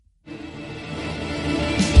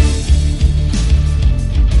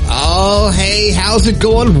how's it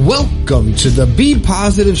going? Welcome to the Be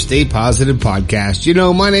Positive, Stay Positive podcast. You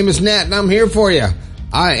know, my name is Nat and I'm here for you.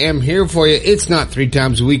 I am here for you. It's not 3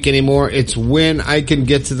 times a week anymore. It's when I can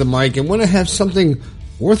get to the mic and when I have something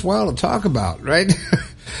worthwhile to talk about, right?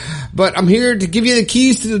 But I'm here to give you the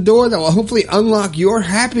keys to the door that will hopefully unlock your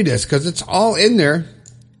happiness, because it's all in there.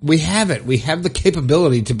 We have it. We have the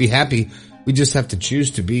capability to be happy. We just have to choose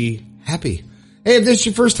to be happy. Hey, if this is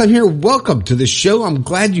your first time here, welcome to the show. I'm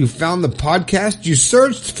glad you found the podcast. You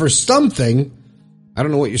searched for something. I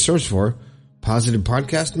don't know what you searched for. Positive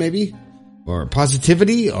podcast, maybe? Or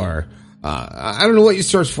positivity? Or I don't know what you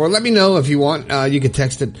searched for. Let me know if you want. You can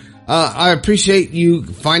text it. I appreciate you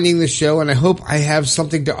finding the show, and I hope I have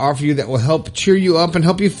something to offer you that will help cheer you up and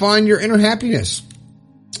help you find your inner happiness.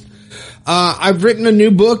 I've written a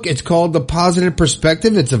new book. It's called The Positive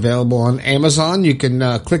Perspective. It's available on Amazon. You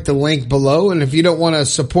can click the link below. And if you don't want to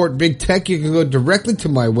support big tech, you can go directly to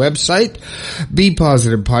my website,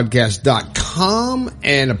 bepositivepodcast.com,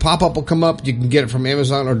 and a pop-up will come up. You can get it from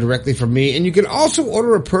Amazon or directly from me. And you can also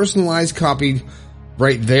order a personalized copy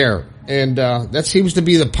right there. And that seems to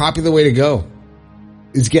be the popular way to go,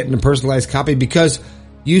 is getting a personalized copy, because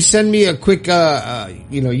you send me a quick,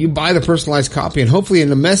 you buy the personalized copy, and hopefully in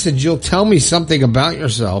the message you'll tell me something about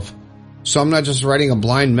yourself. So I'm not just writing a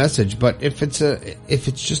blind message, but if it's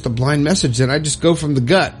just a blind message, then I just go from the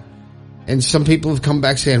gut. And some people have come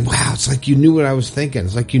back saying, wow, it's like you knew what I was thinking.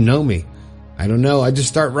 It's like you know me. I don't know. I just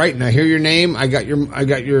start writing. I hear your name. I got your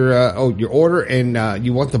order, and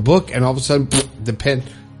you want the book, and all of a sudden, the pen.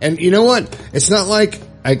 And you know what? It's not like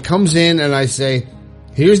it comes in and I say,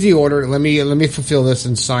 here's the order. Let me fulfill this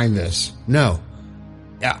and sign this. No.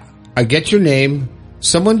 Yeah. I get your name.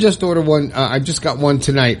 Someone just ordered one. I just got one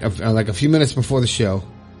tonight, like a few minutes before the show.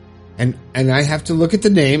 And I have to look at the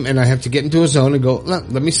name, and I have to get into a zone and go, let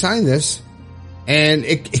me sign this. And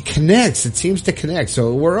it connects. It seems to connect.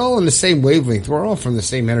 So we're all on the same wavelength. We're all from the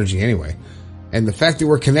same energy anyway. And the fact that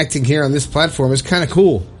we're connecting here on this platform is kind of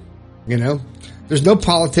cool. You know? There's no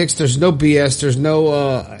politics, there's no BS, there's no,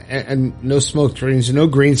 and no smoke screens, no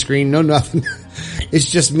green screen, no nothing.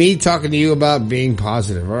 It's just me talking to you about being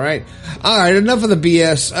positive, alright? Alright, enough of the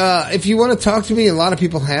BS. If you want to talk to me, a lot of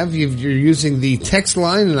people have, you're using the text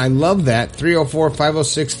line, and I love that,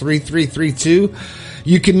 304-506-3332.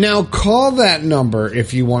 You can now call that number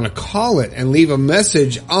if you want to call it and leave a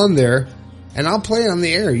message on there, and I'll play it on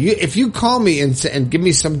the air. If you call me and give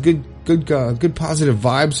me some good positive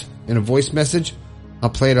vibes in a voice message, I'll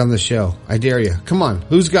play it on the show. I dare you. Come on.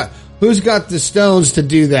 Who's got the stones to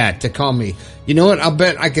do that, to call me? You know what? I'll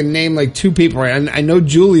bet I can name like 2 people. Right? I know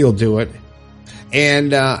Julie will do it. And,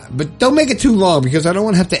 but don't make it too long, because I don't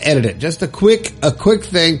want to have to edit it. Just a quick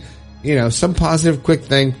thing, some positive quick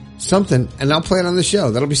thing, something, and I'll play it on the show.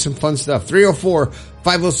 That'll be some fun stuff.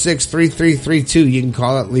 304-506-3332. You can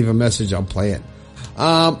call it, leave a message. I'll play it.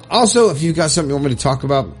 Also, if you've got something you want me to talk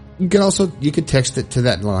about, you can text it to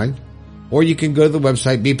that line, or you can go to the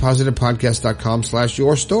website,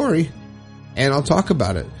 bepositivepodcast.com/yourstory, and I'll talk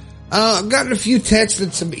about it. I've gotten a few texts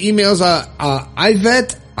and some emails.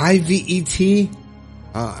 Yvette, I-V-E-T,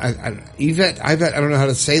 Yvette, I don't know how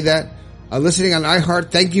to say that. Listening on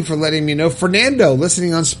iHeart, thank you for letting me know. Fernando,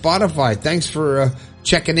 listening on Spotify, thanks for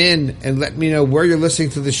checking in and letting me know where you're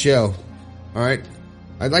listening to the show. All right.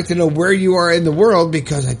 I'd like to know where you are in the world,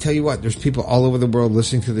 because I tell you what, there's people all over the world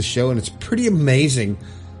listening to the show, and it's pretty amazing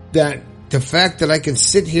that the fact that I can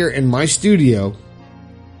sit here in my studio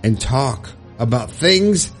and talk about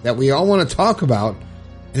things that we all want to talk about,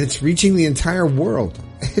 and it's reaching the entire world.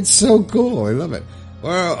 It's so cool. I love it.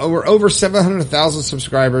 We're over 700,000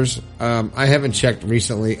 subscribers. I haven't checked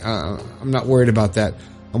recently. I'm not worried about that.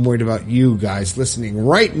 I'm worried about you guys listening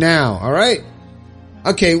right now. All right.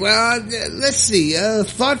 Okay, well, let's see.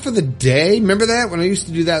 Thought for the day. Remember that when I used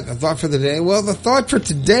to do that? The thought for the day. Well, the thought for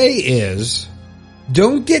today is,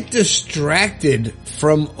 don't get distracted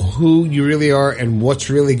from who you really are and what's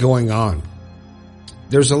really going on.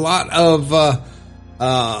 There's a lot of,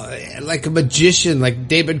 like a magician, like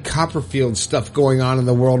David Copperfield stuff going on in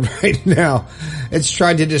the world right now. It's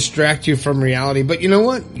trying to distract you from reality. But you know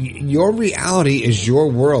what? Your reality is your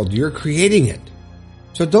world. You're creating it.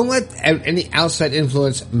 So don't let any outside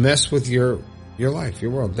influence mess with your life,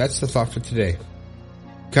 your world. That's the thought for today.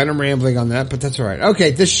 Kind of rambling on that, but that's all right.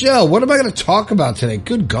 Okay, the show. What am I going to talk about today?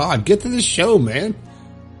 Good God, get to the show, man.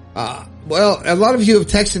 Well, a lot of you have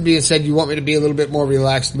texted me and said you want me to be a little bit more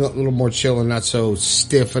relaxed, a little more chill, and not so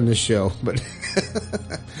stiff in the show. But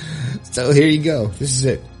so here you go. This is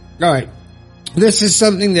it. All right. This is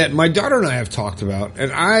something that my daughter and I have talked about,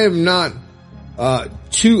 and I am not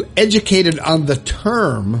too educated on the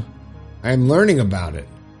term. I'm learning about it.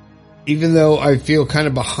 even though I feel kind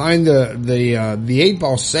of behind the eight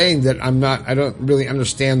ball saying that I don't really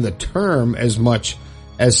understand the term as much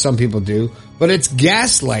as some people do, but it's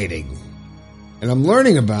gaslighting. And I'm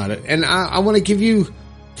learning about it. And I want to give you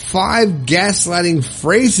 5 gaslighting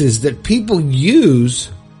phrases that people use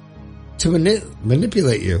to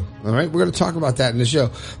manipulate you. All right. We're going to talk about that in the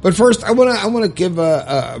show. But first, I want to give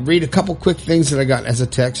read a couple quick things that I got as a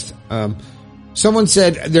text. Someone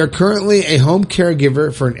said they're currently a home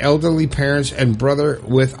caregiver for an elderly parent and brother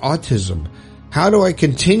with autism. How do I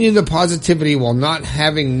continue the positivity while not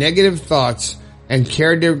having negative thoughts and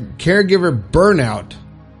caregiver burnout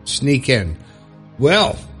sneak in?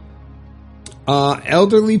 Well,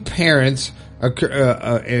 elderly parents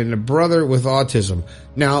and a brother with autism.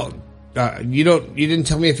 Now, you didn't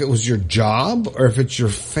tell me if it was your job or if it's your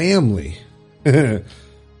family.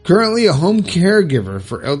 Currently a home caregiver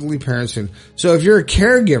for elderly parents. And so if you're a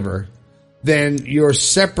caregiver, then you're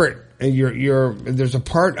separate. There's a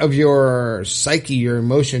part of your psyche, your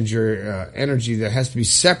emotions, your energy that has to be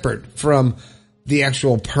separate from the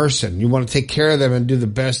actual person. You want to take care of them and do the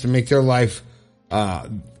best and make their life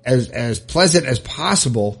as pleasant as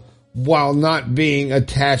possible while not being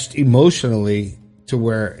attached emotionally to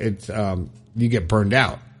where it's you get burned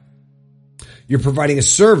out. You're providing a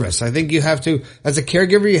service. I think you have to, as a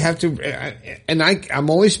caregiver, you have to, and I'm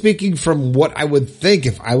only speaking from what I would think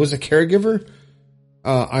if I was a caregiver.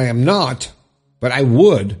 I am not, but I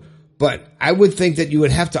would. But I would think that you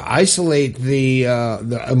would have to isolate the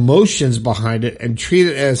emotions behind it and treat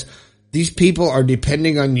it as these people are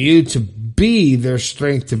depending on you to be their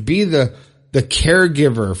strength, to be the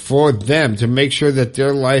caregiver for them, to make sure that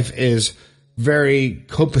their life is very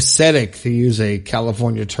copacetic, to use a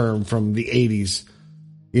California term from the 80s,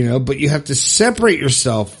 but you have to separate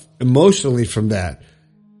yourself emotionally from that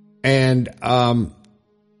and,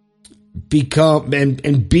 become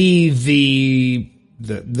and be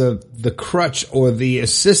the crutch or the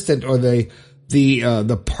assistant or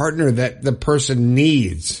the partner that the person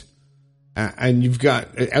needs. And you've got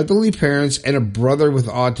elderly parents and a brother with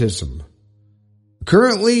autism.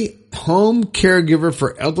 Currently, home caregiver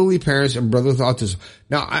for elderly parents and brother with autism.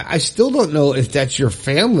 Now, I still don't know if that's your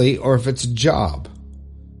family or if it's a job.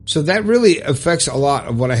 So that really affects a lot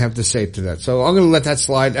of what I have to say to that. So I'm going to let that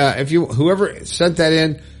slide. Whoever sent that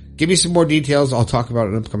in, give me some more details. I'll talk about it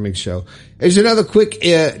in an upcoming show. There's another quick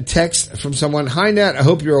text from someone. Hi, Nat. I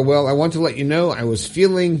hope you're well. I want to let you know I was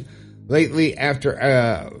feeling lately after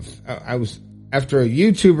a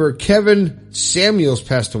YouTuber, Kevin Samuels,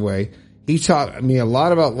 passed away. He taught me a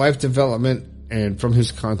lot about life development and from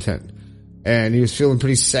his content, and he was feeling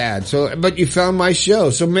pretty sad. So, but you found my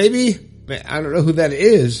show. So maybe, I don't know who that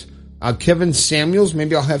is. Kevin Samuels.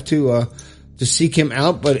 Maybe I'll have to seek him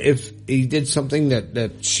out. But if he did something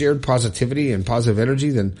that shared positivity and positive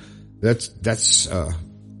energy, then that's I'm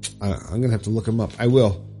going to have to look him up. I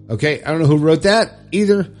will. Okay. I don't know who wrote that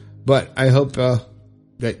either. But I hope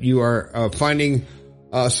that you are finding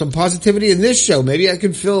some positivity in this show. Maybe I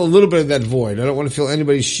can fill a little bit of that void. I don't want to fill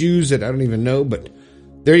anybody's shoes that I don't even know, but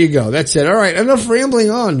there you go. That's it. All right, enough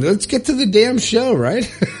rambling on. Let's get to the damn show, right?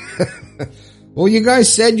 Well, you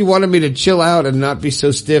guys said you wanted me to chill out and not be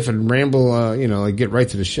so stiff and ramble, like get right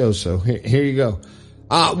to the show. So here you go.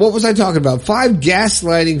 What was I talking about? 5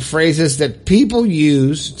 gaslighting phrases that people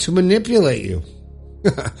use to manipulate you.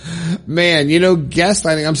 Man,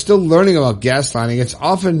 gaslighting, I'm still learning about gaslighting. It's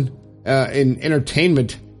often in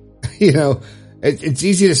entertainment, it's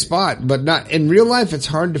easy to spot, but not in real life. It's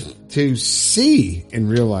hard to see in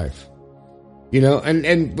real life,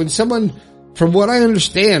 and when someone, from what I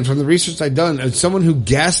understand from the research I've done, someone who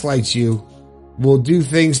gaslights you will do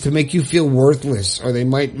things to make you feel worthless, or they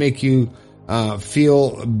might make you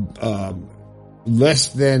feel less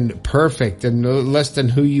than perfect and less than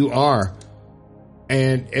who you are.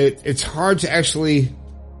 And it's hard to actually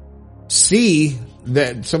see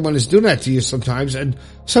that someone is doing that to you sometimes. And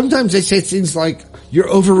sometimes they say things like, you're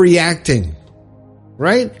overreacting,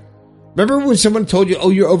 right? Remember when someone told you, oh,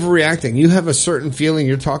 you're overreacting. You have a certain feeling.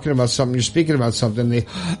 You're talking about something. You're speaking about something. You're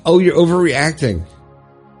overreacting.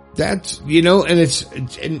 That's,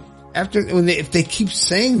 and if they keep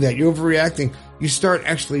saying that you're overreacting, you start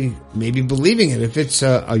actually maybe believing it. If it's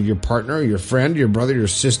your partner, your friend, your brother, your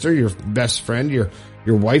sister, your best friend, your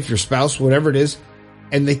wife, your spouse, whatever it is,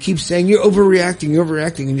 and they keep saying you're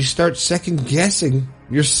overreacting, and you start second guessing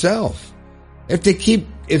yourself.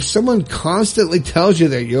 If someone constantly tells you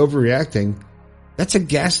that you're overreacting, that's a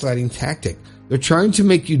gaslighting tactic. They're trying to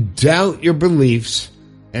make you doubt your beliefs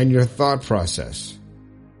and your thought process.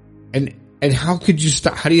 And how could you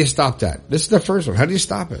stop? How do you stop that? This is the first one. How do you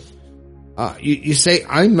stop it? You say,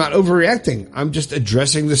 I'm not overreacting. I'm just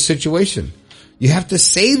addressing the situation. You have to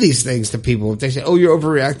say these things to people. If they say, oh, you're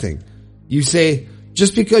overreacting, you say,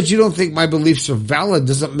 just because you don't think my beliefs are valid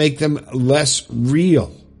doesn't make them less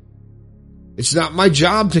real. It's not my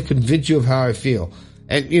job to convince you of how I feel.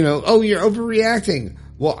 And, oh, you're overreacting.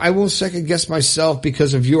 Well, I won't second guess myself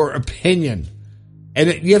because of your opinion.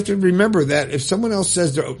 And you have to remember that if someone else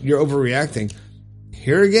says you're overreacting,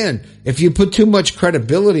 here again, if you put too much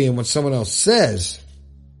credibility in what someone else says,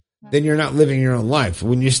 then you're not living your own life.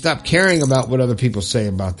 When you stop caring about what other people say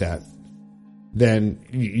about that, then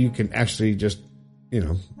you can actually just,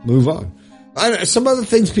 move on. Some other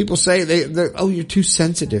things people say, they're, oh, you're too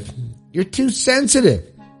sensitive. You're too sensitive.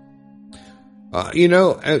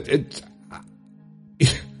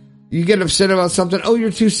 You get upset about something. Oh,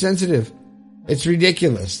 you're too sensitive. It's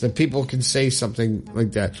ridiculous that people can say something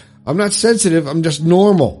like that. I'm not sensitive. I'm just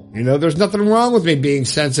normal. There's nothing wrong with me being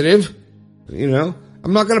sensitive. I'm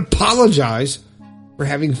not going to apologize for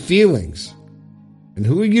having feelings. And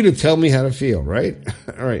who are you to tell me how to feel, right?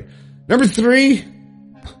 All right. Number 3.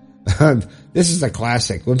 This is a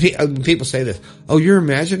classic. When people say this, oh, you're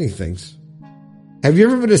imagining things. Have you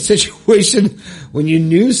ever been in a situation when you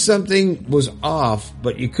knew something was off,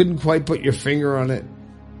 but you couldn't quite put your finger on it?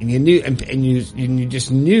 And you knew, and you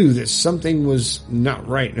just knew that something was not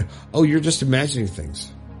right. Oh, you're just imagining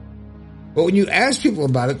things. But when you ask people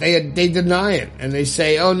about it, they deny it. And they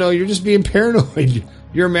say, oh no, you're just being paranoid.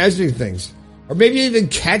 You're imagining things. Or maybe you even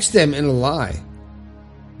catch them in a lie.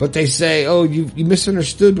 But they say, oh, you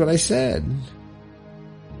misunderstood what I said.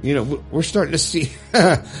 We're starting to see,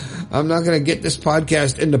 I'm not going to get this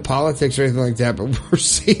podcast into politics or anything like that, but we're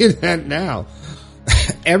seeing that now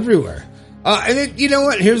everywhere. And then, you know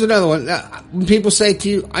what? Here's another one. When people say to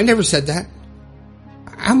you, I never said that.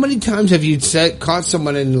 How many times have you caught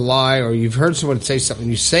someone in a lie, or you've heard someone say something,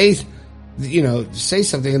 you say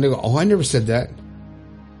something and they go, oh, I never said that.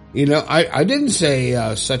 I didn't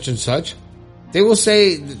say such and such. They will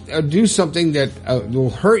say or do something that will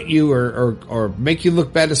hurt you or make you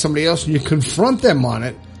look bad to somebody else, and you confront them on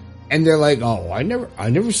it, and they're like, oh, I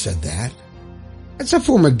never said that. That's a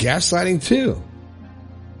form of gaslighting too.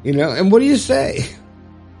 And what do you say?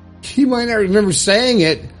 You might not remember saying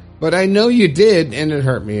it, but I know you did, and it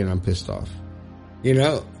hurt me, and I'm pissed off.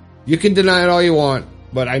 You can deny it all you want,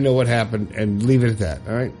 but I know what happened, and leave it at that,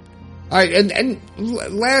 all right? All right, and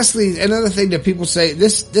lastly, another thing that people say,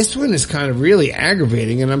 this one is kind of really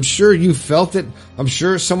aggravating, and I'm sure you felt it. I'm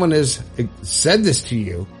sure someone has said this to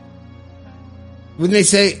you. When they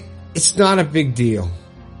say, it's not a big deal.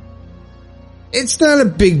 It's not a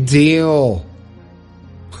big deal.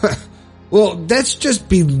 Well, that's just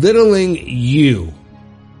belittling you.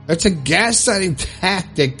 That's a gaslighting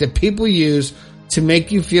tactic that people use to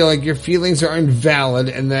make you feel like your feelings are invalid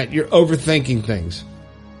and that you're overthinking things.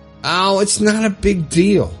 Oh, it's not a big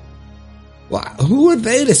deal. Well, who are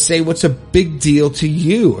they to say what's a big deal to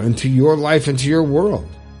you and to your life and to your world?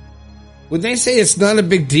 When they say it's not a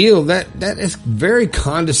big deal, that is very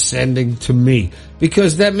condescending to me,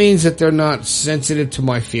 because that means that they're not sensitive to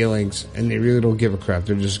my feelings and they really don't give a crap.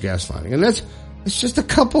 They're just gaslighting. And it's just a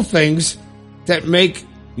couple things that make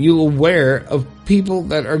you aware of people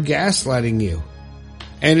that are gaslighting you.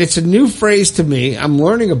 And it's a new phrase to me. I'm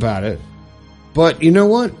learning about it. But you know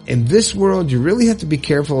what? In this world, you really have to be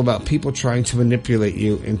careful about people trying to manipulate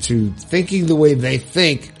you into thinking the way they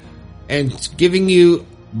think and giving you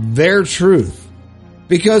their truth.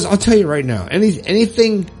 Because I'll tell you right now,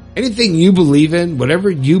 anything you believe in, whatever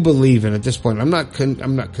you believe in at this point, I'm not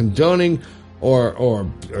condoning or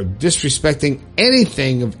disrespecting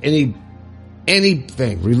anything of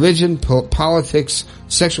anything, religion, politics,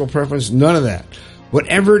 sexual preference, none of that.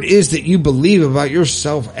 Whatever it is that you believe about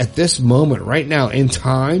yourself at this moment, right now in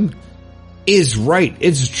time, is right.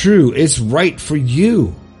 It's true. It's right for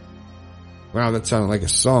you. Wow, that sounded like a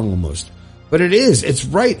song almost. But it is. It's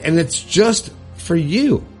right, and it's just for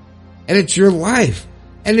you. And it's your life.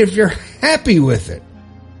 And if you're happy with it,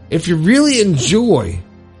 if you really enjoy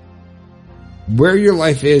where your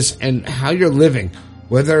life is and how you're living,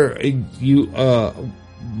 whether you,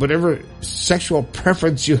 whatever sexual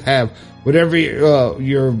preference you have, whatever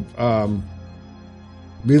your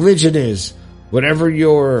religion is, whatever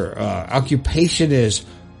your occupation is,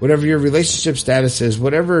 whatever your relationship status is,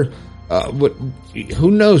 whatever,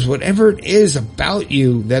 who knows, whatever it is about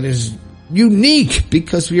you that is unique,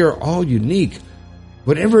 because we are all unique.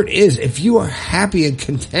 Whatever it is, if you are happy and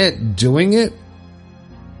content doing it,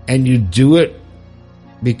 and you do it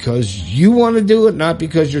because you want to do it, not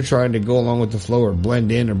because you're trying to go along with the flow or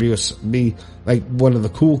blend in or be like one of the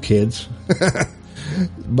cool kids.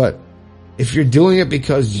 But If you're doing it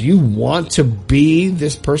because you want to be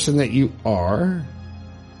this person that you are,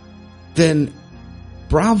 then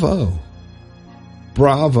bravo.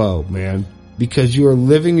 Bravo, man. Because you are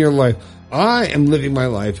living your life. I am living my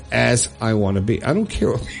life as I want to be. I don't care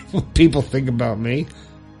what people think about me.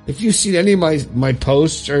 If you've seen any of my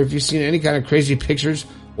posts, or if you've seen any kind of crazy pictures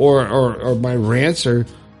or my rants, or,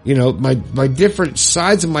 you know, my different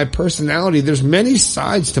sides of my personality, there's many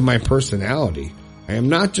sides to my personality. I am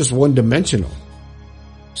not just one dimensional.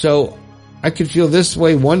 So I could feel this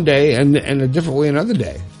way one day and a different way another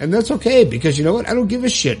day. And that's okay, because you know what? I don't give a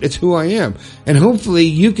shit. It's who I am. And hopefully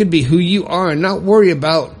you can be who you are and not worry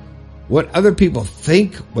about what other people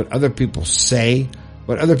think, what other people say,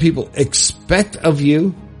 what other people expect of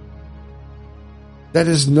you. That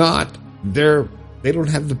is not they don't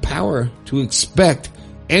have the power to expect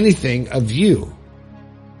anything of you,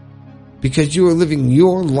 because you are living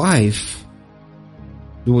your life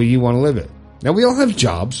the way you want to live it. Now, we all have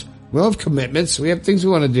jobs. We all have commitments. We have things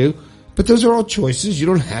we want to do, but those are all choices. You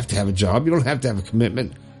don't have to have a job. You don't have to have a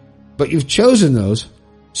commitment, but you've chosen those,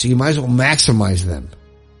 so you might as well maximize them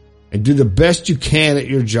and do the best you can at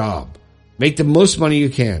your job. Make the most money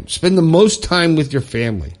you can. Spend the most time with your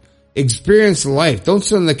family. Experience life. Don't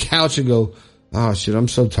sit on the couch and go, oh shit, I'm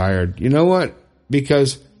so tired. You know what?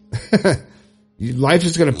 Because life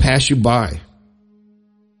is going to pass you by.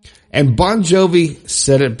 And Bon Jovi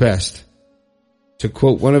said it best. To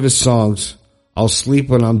quote one of his songs, I'll sleep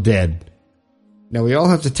when I'm dead. Now, we all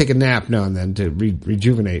have to take a nap now and then to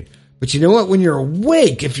rejuvenate. But you know what? When you're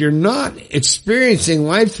awake, if you're not experiencing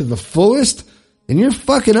life to the fullest, then you're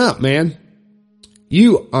fucking up, man.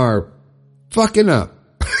 You are fucking up.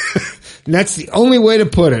 And that's the only way to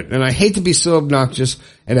put it. And I hate to be so obnoxious,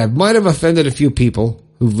 and I might have offended a few people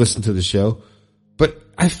who've listened to the show, but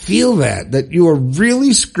I feel that you are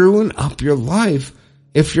really screwing up your life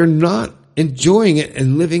if you're not enjoying it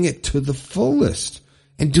and living it to the fullest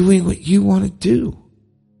and doing what you want to do.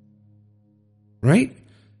 Right?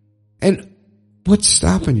 And what's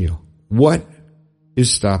stopping you? What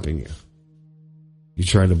is stopping you? You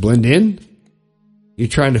trying to blend in? You're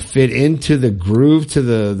trying to fit into the groove to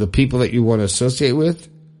the people that you want to associate with?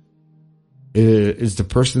 Is the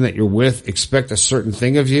person that you're with expect a certain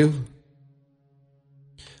thing of you?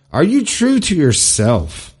 Are you true to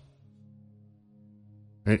yourself?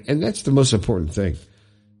 And that's the most important thing.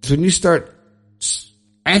 So when you start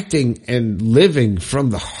acting and living from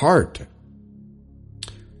the heart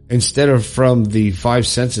instead of from the five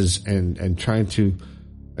senses and trying to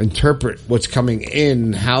interpret what's coming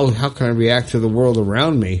in, how can I react to the world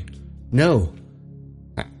around me? No.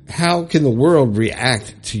 How can the world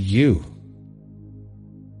react to you?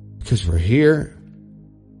 Because we're here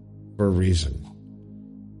for a reason.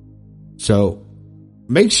 So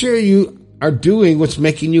make sure you are doing what's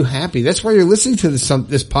making you happy. That's why you're listening to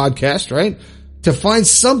this podcast, right? To find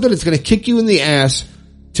something that's going to kick you in the ass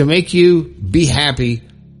to make you be happy.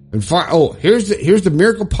 And here's the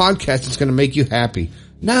miracle podcast that's going to make you happy.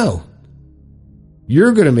 No.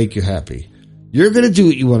 You're going to make you happy. You're going to do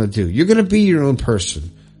what you want to do. You're going to be your own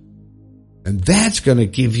person. And that's going to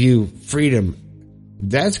give you freedom.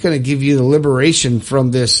 That's going to give you the liberation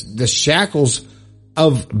from the shackles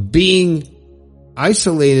of being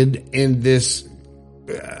isolated in this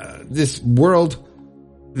world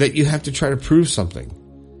that you have to try to prove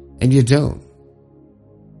something. And you don't.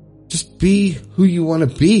 Just be who you want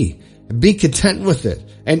to be. And be content with it.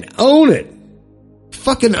 And own it.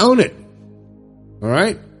 Fucking own it. All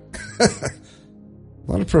right? A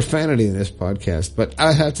lot of profanity in this podcast, but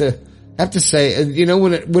I have to say, you know,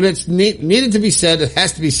 when it's needed to be said, it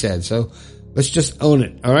has to be said. So let's just own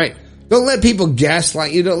it. All right? Don't let people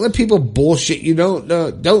gaslight you. Don't let people bullshit you.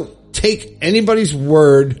 Don't take anybody's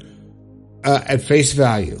word at face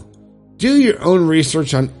value. Do your own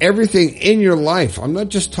research on everything in your life. I'm not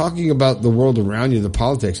just talking about the world around you, the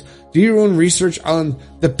politics. Do your own research on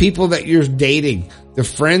the people that you're dating, the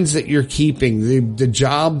friends that you're keeping, the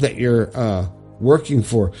job that you're working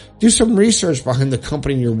for. Do some research behind the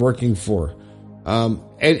company you're working for. And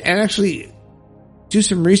actually do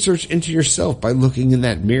some research into yourself by looking in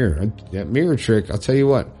that mirror. That mirror trick, I'll tell you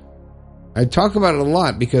what. I talk about it a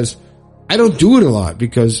lot because I don't do it a lot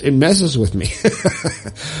because it messes with me.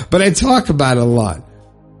 But I talk about it a lot.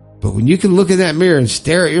 But when you can look in that mirror and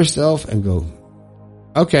stare at yourself and go,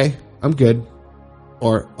 okay, I'm good.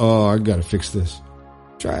 Or, oh, I gotta fix this.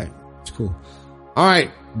 Try it. It's cool. All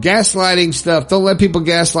right. Gaslighting stuff. Don't let people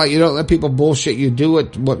gaslight you. Don't let people bullshit you. Do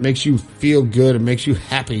what makes you feel good and makes you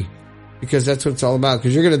happy. Because that's what it's all about.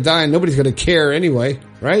 Because you're going to die and nobody's going to care anyway.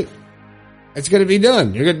 Right? It's going to be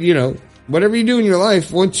done. You're going to, whatever you do in your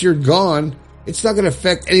life, once you're gone, it's not going to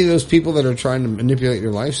affect any of those people that are trying to manipulate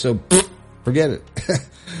your life. So forget it.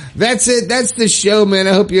 That's it. That's the show, man.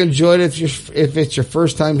 I hope you enjoyed it. If it's your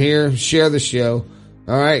first time here, share the show.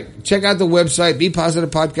 All right. Check out the website,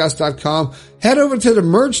 BePositivePodcast.com. Head over to the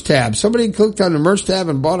merch tab. Somebody clicked on the merch tab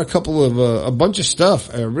and bought a bunch of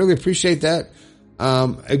stuff. I really appreciate that.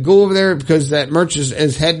 Go over there because that merch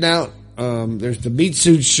is heading out. There's the Meat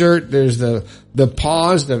Suit shirt. There's the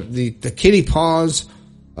paws, the kitty paws.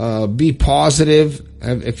 Be positive.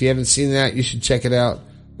 If you haven't seen that, you should check it out.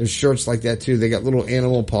 There's shirts like that too. They got little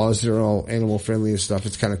animal paws. They're all animal friendly and stuff.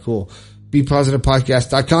 It's kind of cool.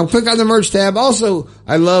 BePositivePodcast.com. Click on the merch tab. Also,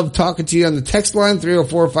 I love talking to you on the text line,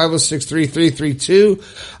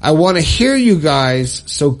 304-506-3332. I want to hear you guys,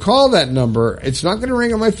 so call that number. It's not going to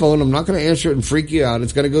ring on my phone. I'm not going to answer it and freak you out.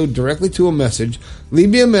 It's going to go directly to a message. Leave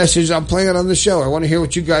me a message. I'll play it on the show. I want to hear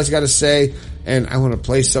what you guys got to say, and I want to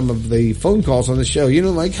play some of the phone calls on the show. You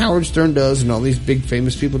know, like Howard Stern does and all these big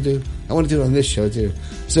famous people do. I want to do it on this show too.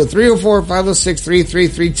 So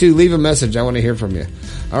 304-506-3332. Leave a message. I want to hear from you.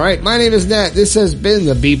 All right. My name is Nat. This has been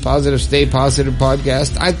the Be Positive, Stay Positive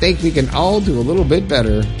podcast. I think we can all do a little bit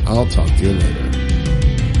better. I'll talk to you later.